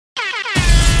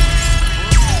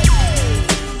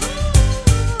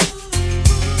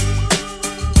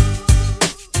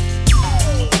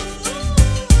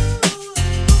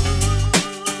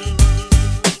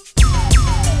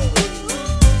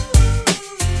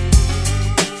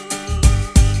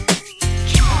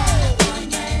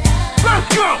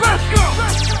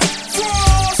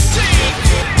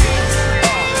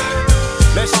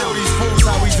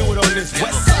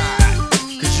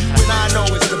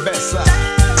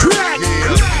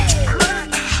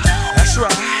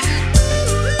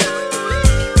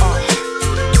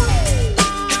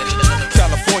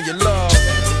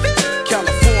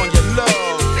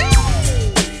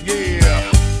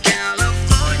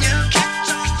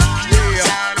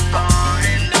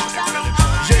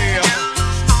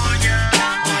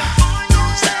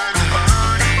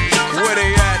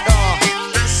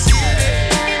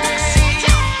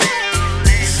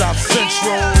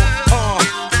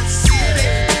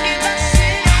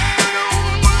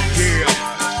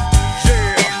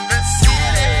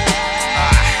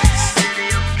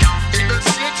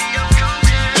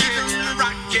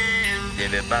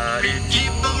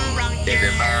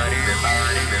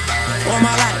All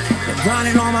my life, been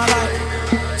grinding all my life.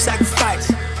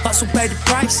 Sacrifice, hustle pay the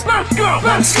price. Let's go,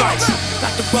 One slice,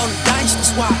 got to roll the dice,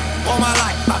 that's why. All my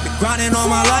life, I've been grinding all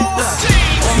my life. All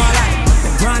my life,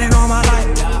 been grinding all my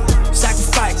life.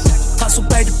 Sacrifice, hustle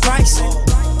pay the price.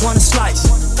 One slice,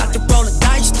 got to roll the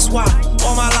dice, that's why.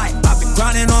 All my life, I've been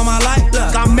grinding all my life.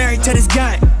 Look, I'm married to this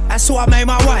game, that's who I made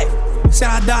my wife. Said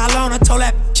I die alone, I told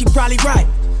that she probably right.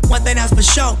 One thing that's for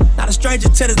sure, not a stranger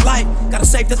to this life. Got a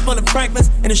safe that's full of Franklins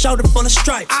and a shoulder full of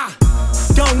stripes. I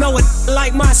don't know it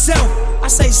like myself. I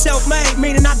say self-made,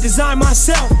 meaning I design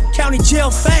myself. County jail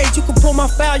fade, you can pull my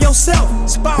file yourself.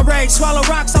 Spot rage, swallow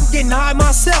rocks, I'm getting high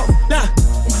myself. Nah,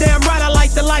 damn right I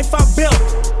like the life I built.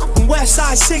 I'm from West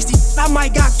Side 60, I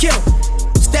might got killed.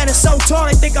 Standing so tall,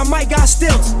 they think I might got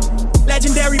stills.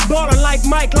 Legendary baller like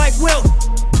Mike, like Will.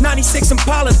 96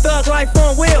 Impala, thug life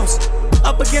on wheels.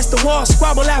 Up against the wall,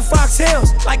 squabble at Fox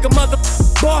Hills. Like a mother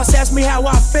boss, ask me how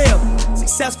I feel.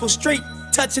 Successful street,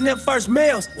 touching them first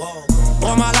meals.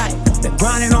 All my life, been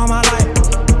grinding all my life.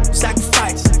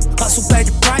 Sacrifice, hustle pay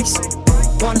the price.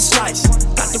 Want a slice,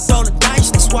 got to roll the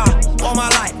dice, that's why. All my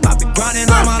life, I've been grinding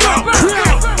all my life.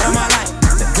 All my life,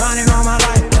 been grinding all my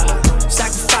life.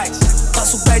 Sacrifice,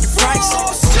 hustle pay the price.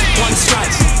 Want a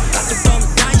slice, got to roll the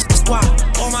dice, that's why.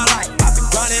 All my life, I've been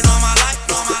grinding all my life.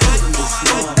 All my life, all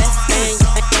my life.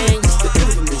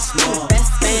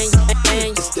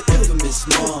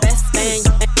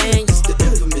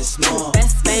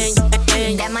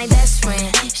 That my best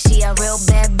friend, she a real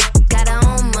bad got her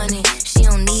own money. She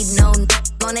don't need no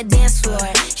on the dance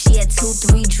floor. She had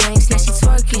 2-3 drinks, now she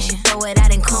twerking. She throw it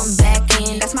out and come back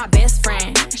in. That's my best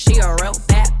friend, she a real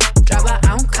bad drive her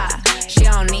own car. She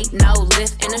don't need no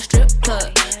lift in a strip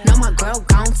club. No, my girl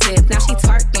gon' tip, now she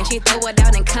twerking. She throw it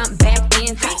out and come back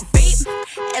in. Beep, beep.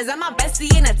 Is that my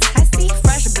bestie in a testy?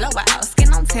 Fresh blowout,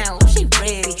 skin on town, she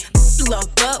ready.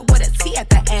 Look good with a T at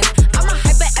the end. I'm a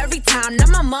hyper every time, now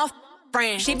my muff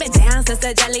friend. She been down since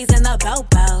the jellies and the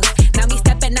bobos. Now me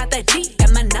stepping out the Jeep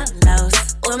and my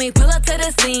nullos. When we pull up to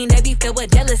the scene, they be filled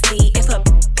with jealousy. If her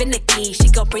finicky, she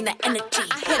gon' bring the energy.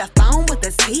 I hit a phone with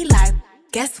the C like,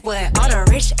 guess what? All the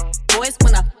rich boys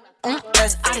wanna on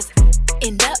us. I just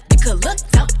end up, you could look,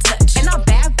 don't touch. And I'm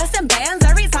bad, bustin' bands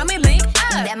every time we link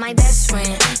up. That my best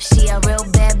friend, she a real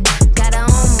bad got her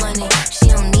own money. She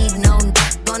don't need no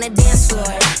on the dance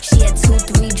floor. She had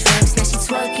 2-3 drinks, now she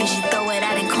twerking. She throw it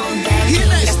out and come back in.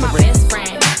 That's my best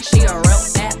friend, she a real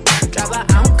bad drive her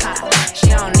own car.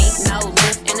 She don't need no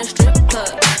lift in a strip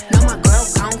club. No, my girl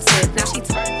gon' tip, now she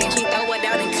twerking. She throw it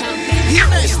out and come back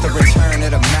in. It's the return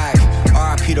of the Mac.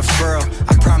 R.I.P. the Furl.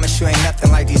 I promise you ain't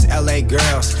nothing like these LA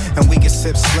girls. And we can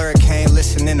sip slurricane,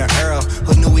 listening to Earl.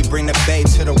 Who knew we bring the bay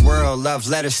to the world? Love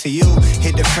letters to you,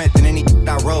 hit different than any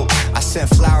I wrote. I sent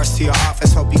flowers to your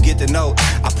office, hope you get the note.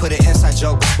 I put an inside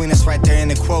joke between us right there in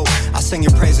the quote. I'll sing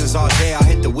your praises all day, I'll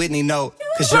hit the Whitney note.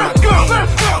 Cause you're my queen,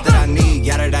 all that I need,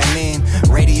 yada that I mean.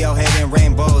 Radiohead and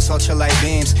rainbows, ultralight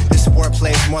beams. This sport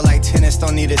plays more like tennis,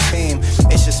 don't need a team.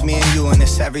 It's just me and you and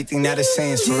it's everything that it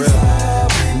seems, for real.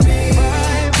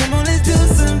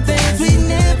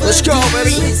 Let's go,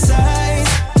 baby.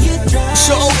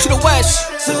 So O to the West.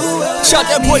 Shout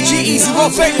that boy G-Eazy,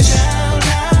 World Famous.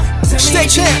 Stay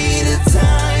champ.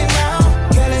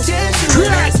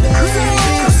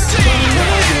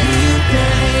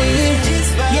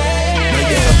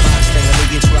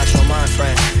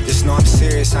 Friend. Just know I'm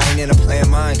serious, I ain't into playing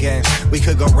mind games. We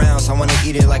could go rounds, I wanna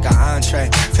eat it like an entree.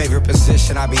 Favorite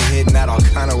position, I be hitting that all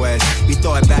kind of ways. You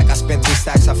throw it back, I spent 3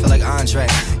 stacks, I feel like Andre.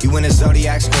 You in the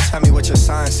Zodiacs, go tell me what your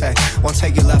sign say. Won't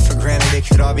take your love for granted, it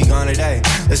could all be gone today.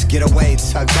 Let's get away,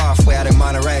 tucked off, way out in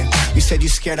Monterey. You said you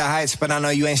scared of heights, but I know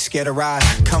you ain't scared to ride.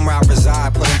 Come ride,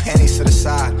 reside, putting panties to the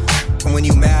side. And when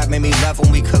you mad, made me love when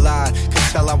we collide. Could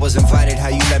tell I was invited, how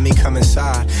you let me come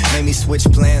inside. Made me switch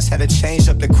plans, had to change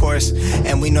up the course.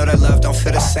 And we know that love don't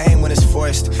feel the same when it's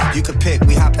forced. You could pick,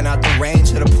 we hopping out the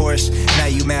range of the Porsche. Now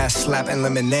you mad, slapping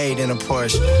lemonade in a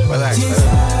Porsche. Relax,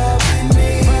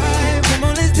 man. Come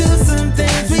on, let's do some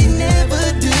things we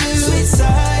never do. Switch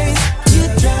sides, you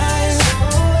drive.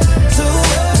 So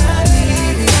what I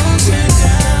need is you turn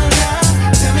down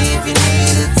now. Tell me if you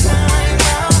need a time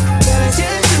out. Gotta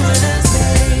change you and us,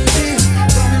 baby.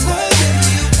 Come and work if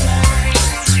you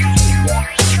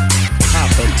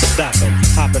Hopping, stopping,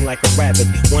 hopping like a rabbit.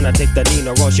 When I take the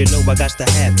Nina Ross, you know I got to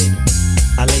have it.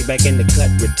 I lay back in the cut,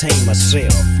 retain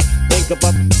myself. Think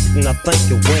about and I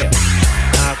think it well.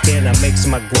 How can I mix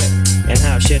my grip? And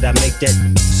how should I make that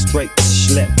straight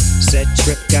slip? Set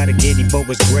trip, gotta get him for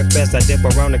his grip as I dip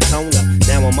around the corner.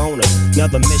 Now I'm on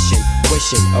another mission,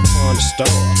 wishing upon a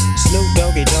star. Snoop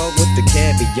Doggy Dogg with the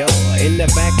caviar. In the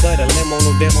back of the limo,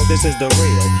 no demo, this is the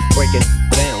real. Breaking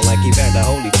down like he found the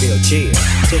Holyfield cheer.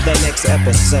 Till the next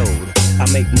episode, I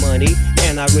make money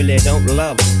and I really don't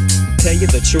love it. Tell you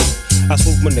the truth, I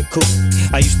swoop in the coop.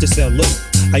 I used to sell loot,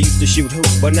 I used to shoot hoop,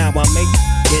 but now I make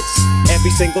hits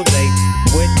every single day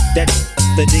with that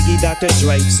the Diggy Dr.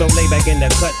 Dre. So lay back in the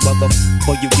cut,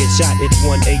 before you get shot. It's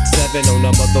 187 on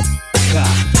the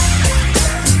motherfucker.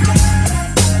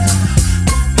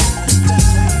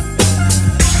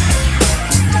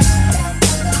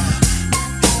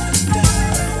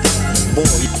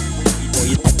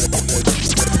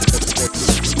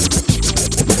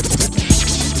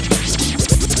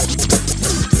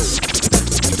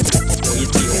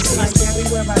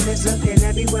 Everywhere I listen and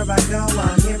everywhere I go,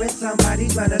 I'm hearing somebody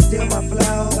trying to steal my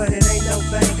flow, but it ain't no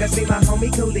thing, cause see my homie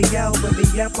Coolio would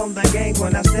be up on the game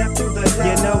when I step through the door.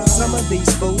 You know, some of these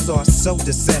fools are so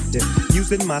deceptive,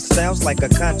 using my styles like a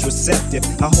contraceptive.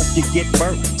 I hope you get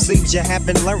burnt, seems you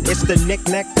haven't learned. It's the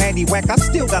knick-knack, paddywhack, I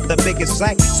still got the biggest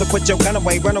sack. So put your gun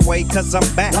away, run away, cause I'm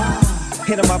back.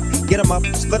 Hit 'em up, get 'em up,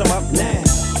 split 'em up now.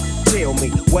 Tell me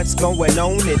what's going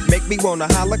on. It make me wanna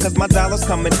holler cause my dollars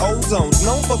come in ozones.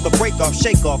 Known for the break off,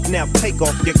 shake off, now take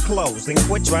off your clothes and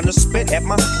quit trying to spit at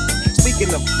my.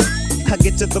 Speaking of, I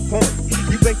get to the point.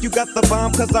 You think you got the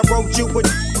bomb cause I wrote you with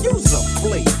use a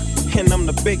flea. And I'm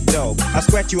the big dog. I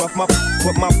scratch you off my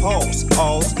with my paws.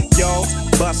 Alls, y'alls,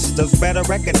 busters better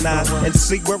recognize and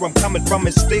see where I'm coming from.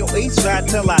 It's still east side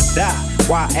till I die.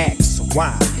 Why ask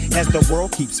why? As the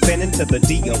world keeps spinning to the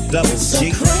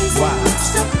D-O-double-G. Why?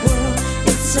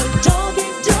 It's a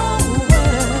dog-eat-dog world.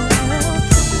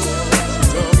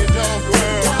 Dog-eat-dog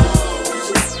world.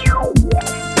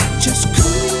 Just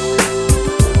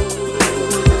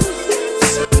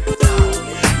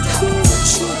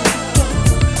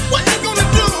what you gonna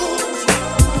do?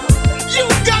 You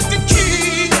got the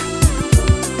key.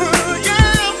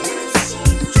 Yeah.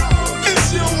 It's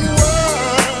your world.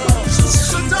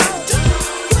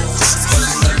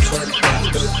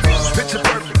 Picture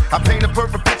perfect. I paint a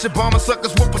perfect picture. Bomber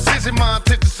suckers with precision. My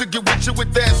intentions to get with you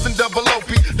with ass and double OP.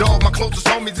 Dog, my closest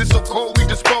homies, it's so cold. We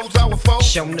dispose our foes.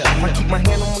 Show up, I keep my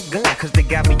hand on my gun, cause they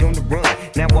got me on the run.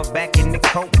 Now I'm back in the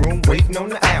courtroom, waiting on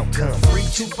the outcome. Free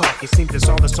Tupac, it seems that's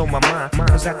all that's on my mind.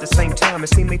 Cause at the same time, it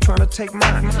seems they trying to take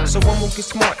mine. So I'm gonna get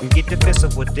smart and get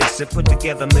defensive with this and put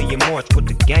together a million more with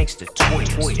the gangster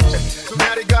twist.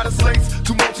 Now they got us laced.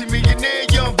 Two multi-millionaire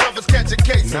young brothers catching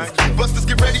cases. Busters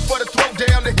get ready for the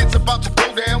throwdown. The hits about to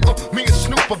go down. Me and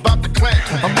Snoop about to clan.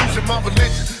 I'm losing my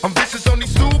religion. I'm vicious on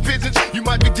these stool pigeons. You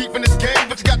might be deep in this game,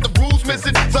 but you got the rules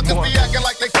missing. Suckers be acting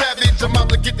like they savage. I'm out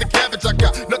to get the cabbage. I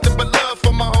got nothing but love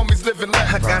for my homies living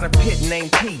life. I got a pit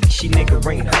named P, she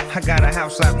niggerina. I got a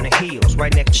house out in the hills,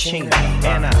 right next to Chino.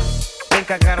 And I think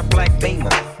I got a black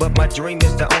Beamer, but my dream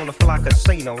is to own a fly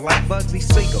casino like Bugsy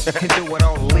Siegel and do it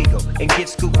all illegal and get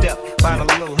scooped up by the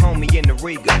little homie in the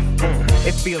Regal.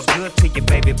 It feels good to you,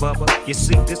 baby bubba. You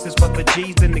see, this is for the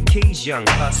G's and the keys, young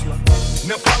hustler.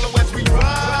 Now follow as we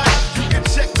ride. You can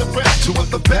check the rest. Two of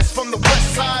the best from the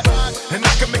west side, and I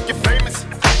can make you famous.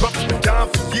 Brothers been down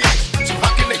for years, so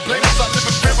how can they blame us? I live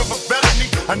in fear of a felony.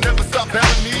 I never stop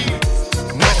having me.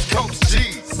 West Coast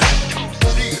G's.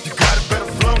 You got a better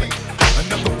floating.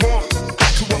 Another one.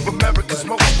 Two of America's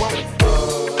most wanted.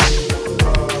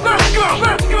 Let's go,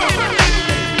 let's go.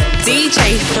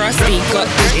 DJ Frosty got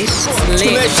this lit.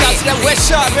 Too many shots to that west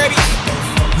side, baby.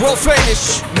 World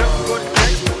famous. Never go to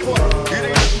next report. It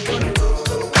ain't nothing but a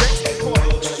next report.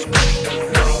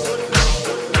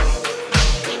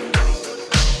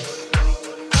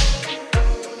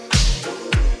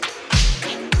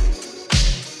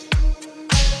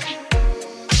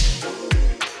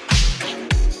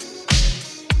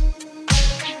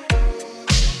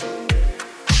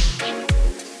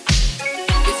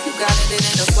 It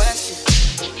ain't a question.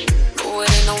 Oh, it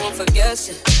ain't no one for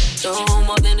guessing. So I'm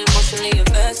more than emotionally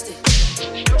invested.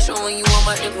 Showing you all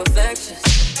my imperfections.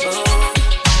 Oh,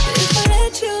 if I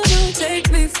let you, don't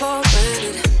take me for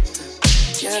granted.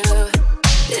 Yeah.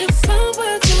 If I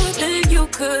were to, then you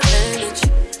could manage.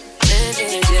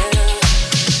 Yeah.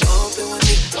 Open with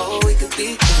me, oh, we could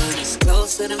be honest.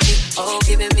 Closer to me, oh,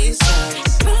 giving me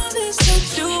silence. Promise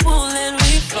that you won't let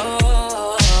me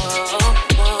fall.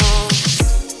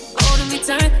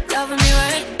 Time, loving me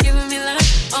right, giving me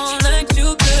life, all like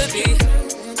you could be.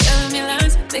 Telling me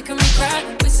lies, making me cry,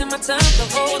 wasting my time the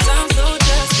whole time. So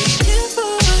just be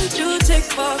careful what you take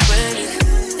for granted.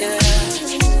 Yeah.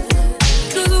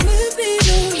 Cause with me,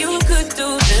 no, you could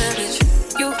do damage.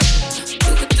 You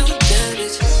could do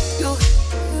damage. You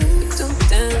could do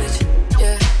damage.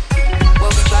 Yeah. Well,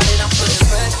 we got it, I'm putting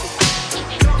pressure.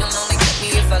 You'll only get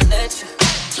me if I let you.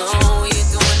 No, you're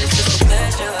doing this just for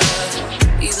pleasure.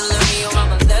 Either learn me or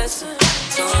I'm a lesson.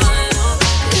 So I know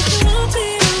if you want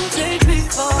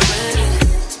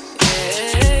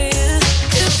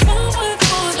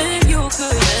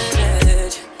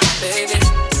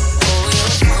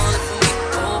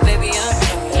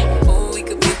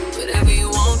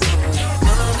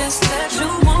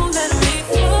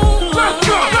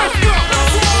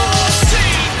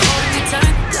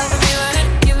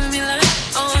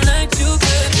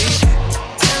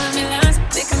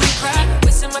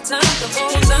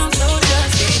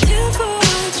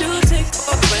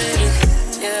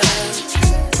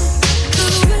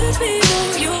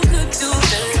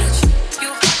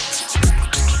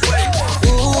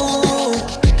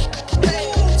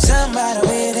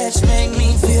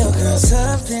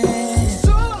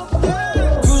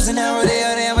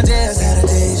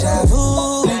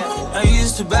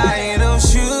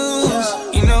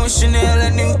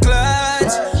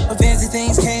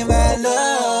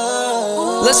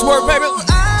Let's work, baby.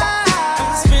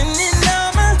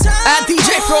 And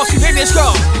DJ Frosty, baby, let's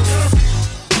go.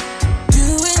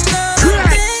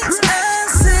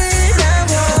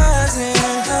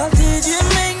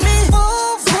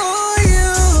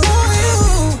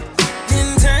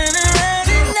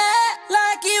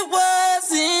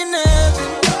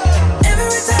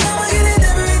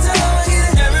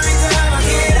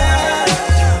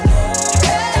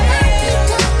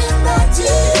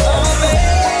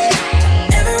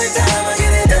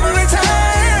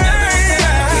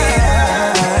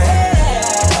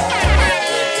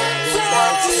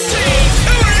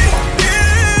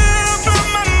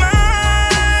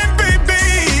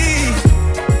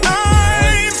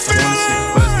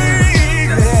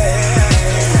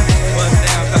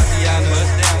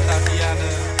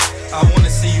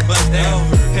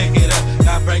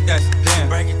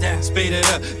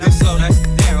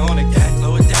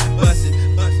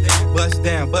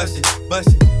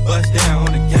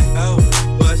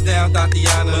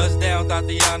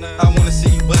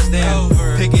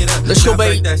 Let's go,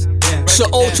 baby. So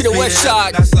old to the west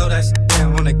side.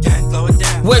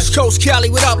 West Coast, Cali,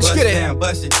 what up? Let's get it.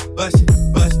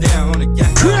 Bust down on the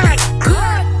gang.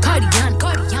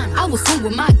 Cardiana. I was home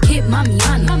with my kid,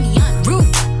 Mamiana.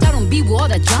 Rude, I don't be with all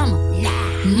that drama.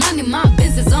 Money, my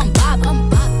business, I'm Bob.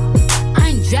 I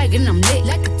ain't dragging, I'm lit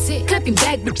like a tick. Clapping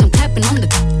back, bitch, I'm clapping on the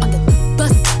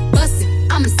bust it.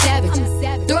 I'm a savage.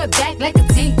 Throw it back like a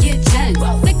 10-year challenge.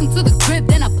 Take him to the crib,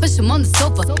 then I push him on the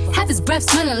sofa. Have his breath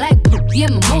smelling like yeah,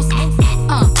 mimosa.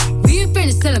 We ain't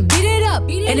finished, tell him beat it up.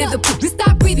 And if the poop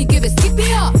stop breathing, give it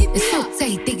CPR. It's so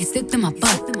tight, think it slipped in my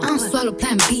butt. I don't swallow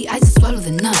plan B, I just swallow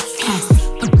the nut.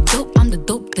 I'm the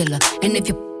dope dealer. And if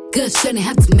you're good, shouldn't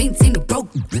have to maintain the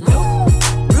broke.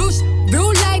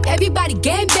 Real life, everybody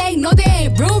gang bang, no they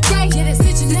ain't real right. Yeah, that's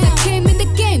since I came in the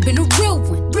game, been a real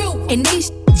one. And they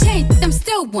changed, I'm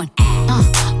still one.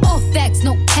 All facts,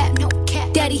 no cap.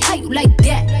 Daddy, how you like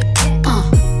that?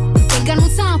 Ain't got no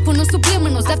time for no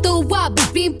subliminals. After a while,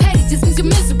 bitch, being petty just means you're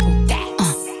miserable.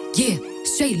 Yeah,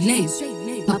 straight lane.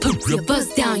 My pussy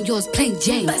bust down, yours plain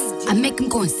Jane. I make him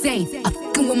go insane. I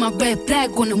fucking with my red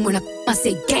flag on him when I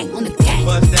say gang on the gang.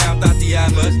 Bust down,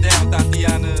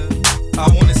 Tatiana. I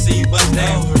wanna see you bust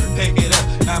down. Pick it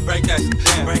up, now break that shit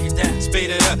down. Break it down, speed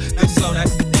it up, then slow that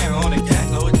shit down on the gang.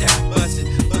 Slow it down, bust it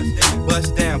down,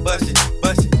 bust down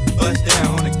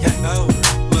on the gang.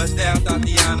 Bust down,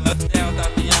 Tatiana.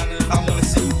 I wanna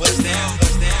see you bust down.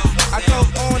 I go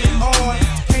on and on,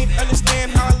 can't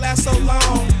understand how I last so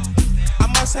long. I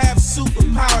must have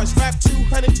superpowers, rap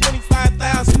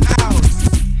 225,000 hours.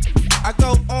 I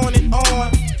go on and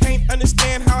on, can't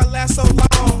understand how I last so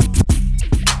long.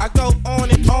 I go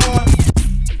on and on,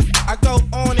 I go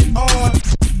on and on,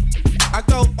 I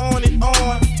go on and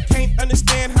on, can't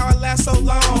understand how I last so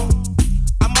long.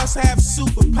 I must have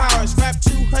superpowers, rap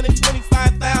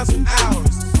 225,000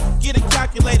 hours. Get a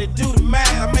calculator, do the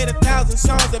math. I made 1,000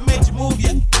 songs that made you move,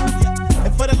 yeah.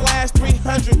 And for the last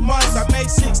 300 months, I made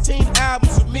 16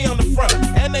 albums with me on the front,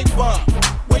 and they bump.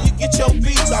 Where you get your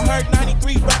beats? I heard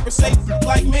 93 rappers say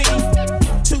like me.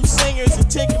 2 singers and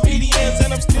 10 comedians,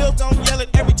 and I'm still gon' yell it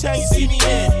every time you see me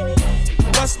in.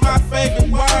 What's my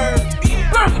favorite word?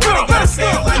 I gotta say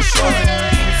it like short.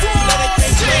 Now they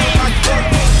can't stand my court.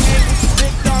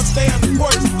 Big dog stay on the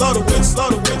porch. Slow the whip, slow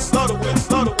the whip, slow the whip,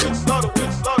 slow the whip, slow the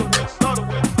whip, slow the whip, slow the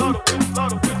whip, slow the whip, slow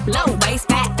the whip. Low waist,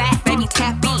 fat, baby,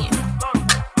 tap in.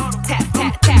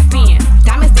 Tap in.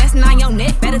 Diamonds dancing on your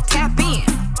neck, better tap in.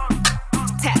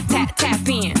 Tap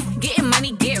in. Getting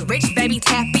money, get rich, baby,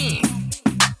 tap in.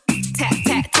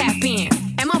 Tap in.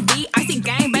 MLB, icy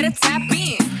gang, better tap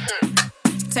in.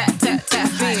 Tap in.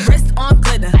 Wrist on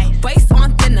glitter, waist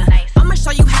on thinner. I'ma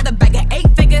show you how to bag an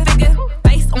 8-figure.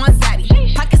 Face on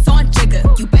zaddy, pockets on jigger.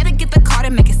 You better get the card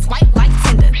and make it swipe like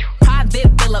Tinder.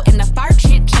 Private villa in the fire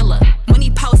chinchilla. When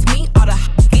he post me, all the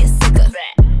get sicker.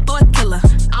 For a killer,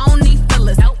 I don't need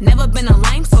fillers. Never been a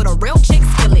lame, so the real chicks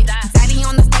feel it. Daddy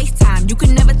on the FaceTime, you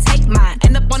can never take mine.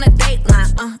 End up on a date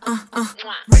line,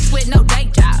 Rich with no day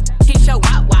job, hit your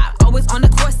wop, always on the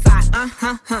course side,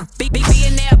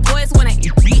 Billionaire boys wanna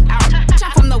eat out.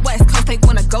 Shot from the west coast, they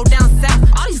wanna go down south.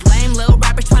 All these lame little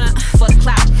rappers tryna for the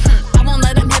clout. I won't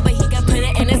let him hit, but he can put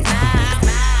it in his mouth.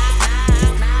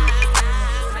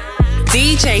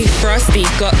 DJ Frosty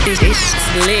got this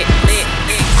lit.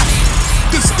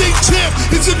 The state champ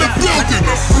is in the building.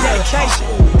 Dedication,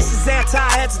 this is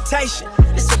anti-hesitation.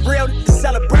 It's a real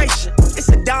celebration. It's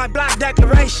a dime block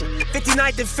declaration.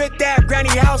 59th and 5th Ave, granny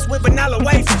house with vanilla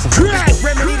wafers. The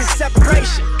remedy to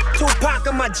separation. Tupac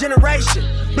of my generation.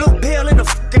 Blue pill in the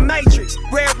fucking matrix.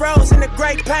 Red rose in the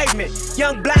great pavement.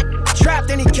 Young black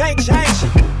trapped and he can't change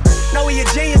it. Know he a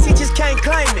genius, he just can't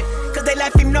claim it. Cause they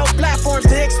left him no platforms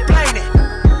to explain it.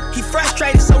 He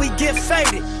frustrated, so he get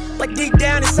faded. But deep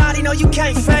down inside, he know you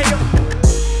can't fail.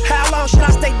 How long should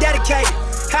I stay dedicated?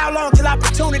 How long till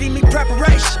opportunity meet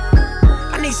preparation?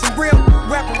 I need some real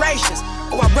reparations,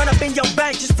 or I run up in your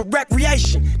bank just for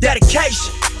recreation.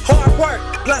 Dedication, hard work,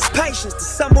 plus patience. To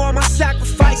some more of my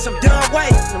sacrifice, I'm done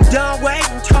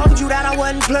waiting. Told you that I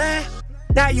wasn't playing.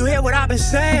 Now you hear what I've been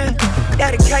saying.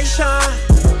 Dedication.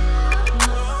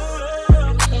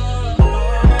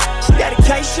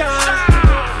 Dedication.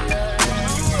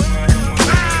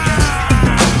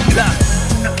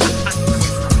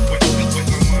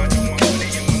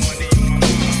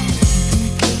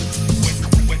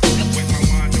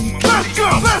 Let's go.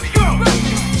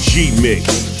 G-Mix.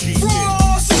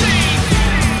 Frosty.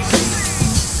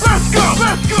 Let's go.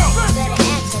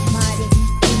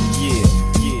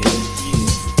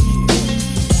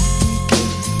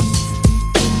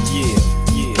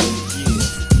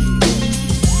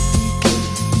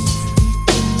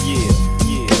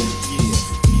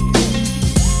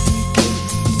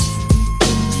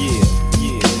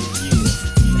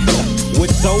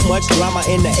 With so much drama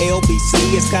in the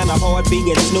LBC, it's kinda hard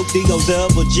being Snoop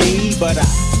D-O-double G. But I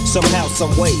somehow,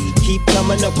 someway keep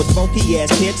coming up with funky ass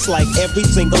hits like every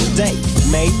single day.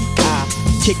 May I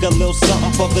kick a little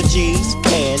something for the G's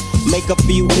and make a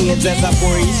few ends as I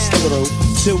breeze through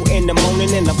 2 in the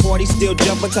morning and the party still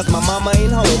jumping cause my mama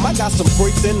ain't home. I got some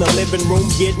freaks in the living room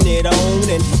getting it on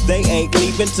and they ain't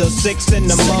leaving till 6 in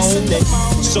the morning.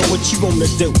 So what you wanna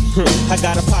do? I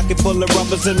got a pocket full of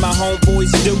rubbers and my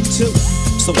homeboys do too.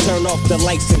 So turn off the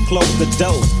lights and close the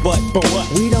door. But what?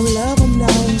 We don't love them no.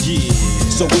 Yeah.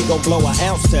 So we gon' blow an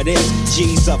ounce to this.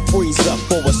 G's up, freeze up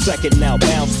for a second now,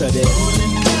 bounce to this.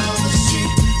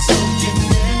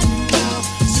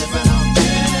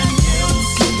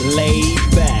 Laid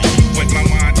back. With my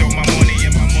mind on my money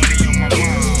and my money on my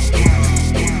mind.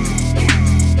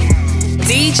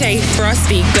 DJ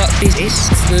Frosty got this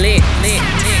lit.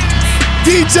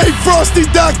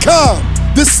 DJFrosty.com,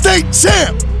 the state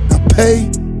champ. Now pay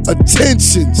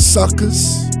attention,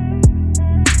 suckers.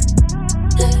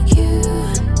 Look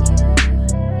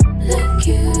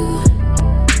you.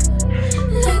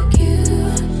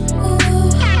 Ooh,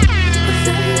 I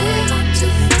feel like to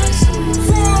find someone.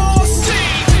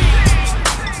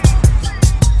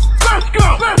 Let's go.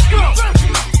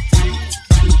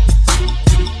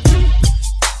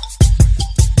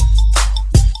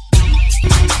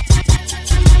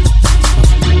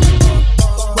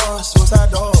 Boss was that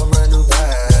door, brand new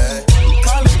bag.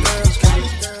 College girls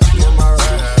in my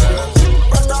rap.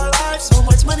 First our life, so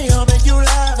much money, I'll make you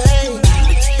laugh. Hey,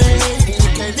 you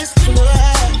can't listen to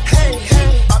that. Hey,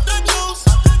 up the juice,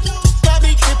 got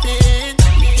me tripping.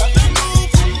 Up the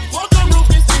roof, walk the roof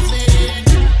is missing.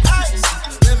 Ice,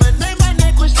 lemonade, my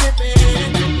neck was tripping.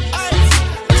 Ice,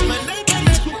 lemonade, my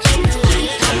neck was tripping.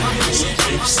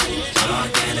 All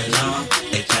that along,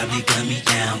 they probably got me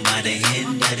down by the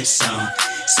end of the song.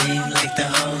 Seem like the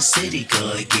whole city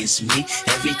go against me.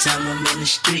 Every time I'm in the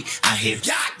street, I hear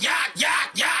yak.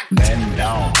 Man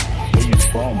down, where you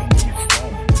from?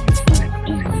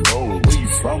 Who you know? Where you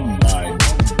from? Like,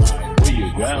 where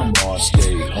your grandma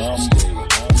stay?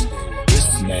 This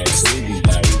mad city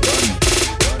like run.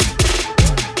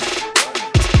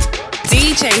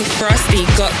 DJ Frosty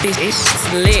got this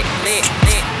lit.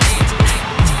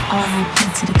 R.I.P.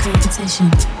 to the competition.